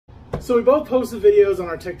So we both posted videos on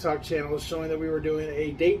our TikTok channel showing that we were doing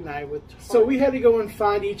a date night with. So we had to go and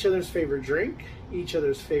find each other's favorite drink, each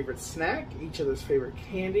other's favorite snack, each other's favorite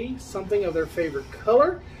candy, something of their favorite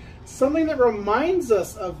color, something that reminds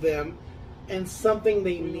us of them, and something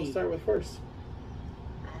they need. We'll start with first.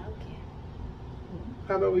 I don't care.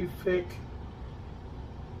 How about we pick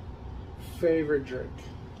favorite drink?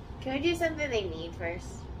 Can we do something they need first?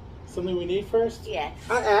 Something we need first? Yes.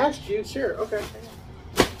 I asked you. Sure. Okay.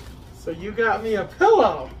 So you got me a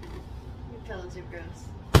pillow. Your pillows are gross.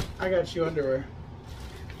 I got you underwear.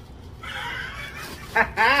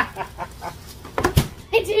 I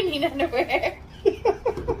do need underwear.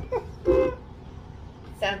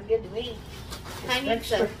 Sounds good to me. I need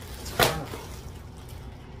some.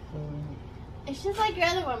 It's just like your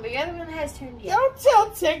other one, but your other one has turned yellow. Don't tell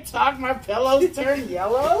TikTok my pillows turn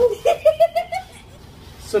yellow.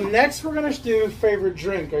 So next we're going to do favorite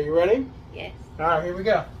drink. Are you ready? Yes. All right, here we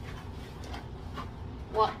go.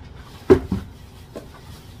 What?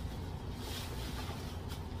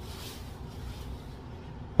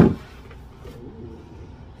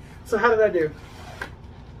 So how did I do?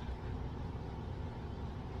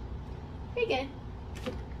 Pretty good.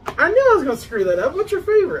 I knew I was going to screw that up. What's your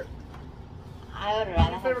favorite? I would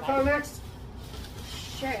rather have Favorite color next?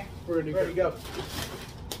 Sure. We're going to do ready, go.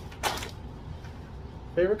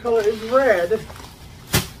 Favorite color is red.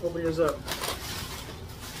 Open yours up.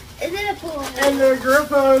 Is it a pool? And they're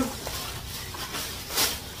grippos.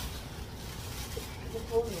 It's a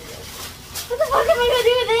pool noodle. What the fuck am I going to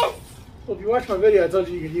do with this? Well, if you watch my video, I told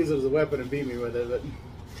you you could use it as a weapon and beat me with it,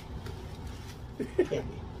 but...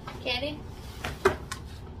 Candy?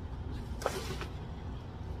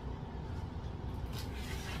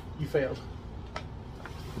 You failed.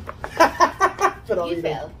 But all You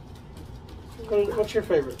failed. What's your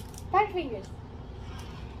favorite? Butterfingers.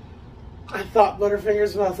 I thought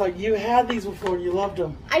Butterfingers, but I was like, you had these before. You loved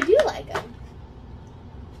them. I do like them.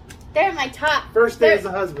 They're my top. First day as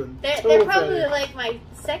a husband. They're probably like my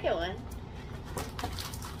second one.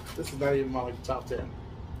 This is not even my like top 10.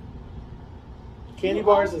 Candy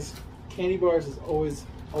bars has always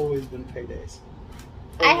been paydays.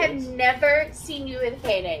 I have never seen you with a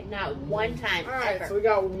payday. Not one time, All right, ever. so we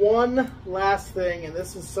got one last thing, and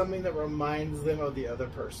this is something that reminds them of the other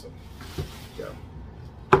person. Go.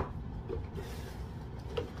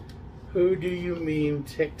 Who do you mean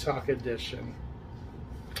TikTok edition?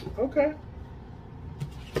 Okay.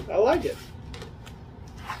 I like it.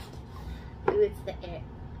 Ooh, it's the air.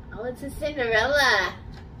 Oh, it's a Cinderella.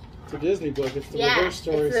 It's a Disney book. It's the Yeah, reverse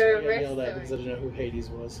story. it's the so I got reverse yelled at story. because I didn't know who Hades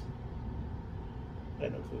was. I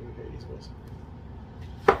had no clue who Hades was.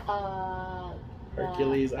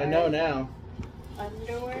 Hercules. I know now.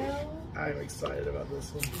 Underworld? I'm excited about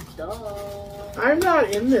this one. Duh. I'm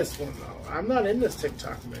not in this one though. I'm not in this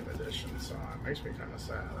TikTok meme edition, so it makes me kind of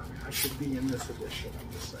sad. I mean, I should be in this edition.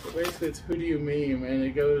 I'm just saying. So basically, it's who do you meme, and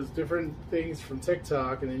it goes different things from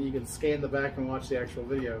TikTok, and then you can scan the back and watch the actual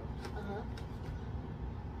video.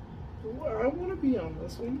 Well, I want to be on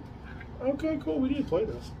this one. Okay, cool. We need to play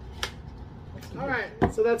this. All right,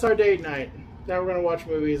 so that's our date night. Now we're gonna watch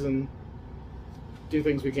movies and do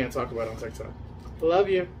things we can't talk about on TikTok. Love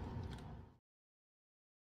you.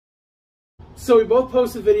 So we both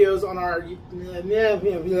posted videos on our TikTok.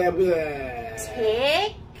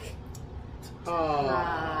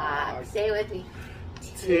 Say it with me.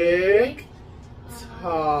 TikTok.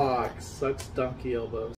 Sucks donkey elbows.